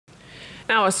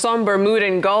Now, a somber mood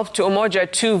engulfed Umoja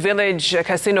 2 village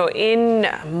casino in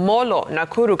Molo,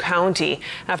 Nakuru County,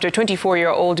 after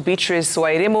 24-year-old Beatrice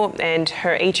Wairimu and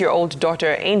her 8-year-old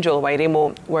daughter Angel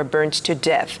Wairimu were burnt to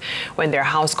death when their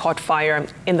house caught fire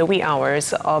in the wee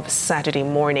hours of Saturday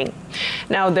morning.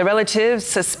 Now, the relatives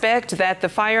suspect that the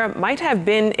fire might have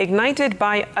been ignited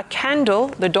by a candle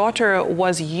the daughter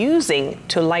was using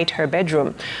to light her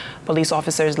bedroom. Police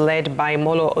officers led by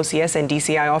Molo OCS and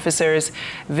DCI officers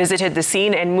visited the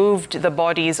scene and moved the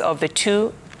bodies of the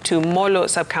two to Molo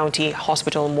Sub-county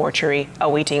hospital mortuary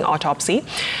awaiting autopsy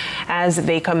as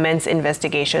they commence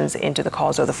investigations into the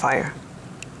cause of the fire.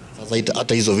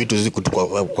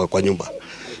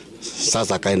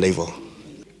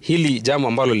 Hili jambo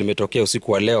ambalo limetokea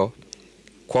usiku wa leo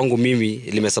kwangu mimi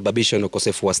limesababishwa na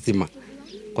ukosefu wa stima,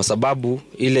 kwa sababu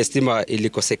ile stima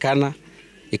ilikosekana,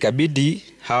 ikabidi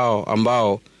hao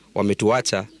ambao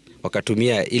wametuacha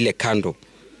wakatumia ile kando,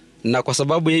 na kwa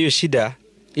sababu ya hiyo shida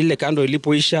ile kando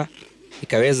ilipoisha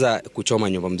ikaweza kuchoma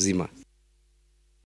nyumba mzima.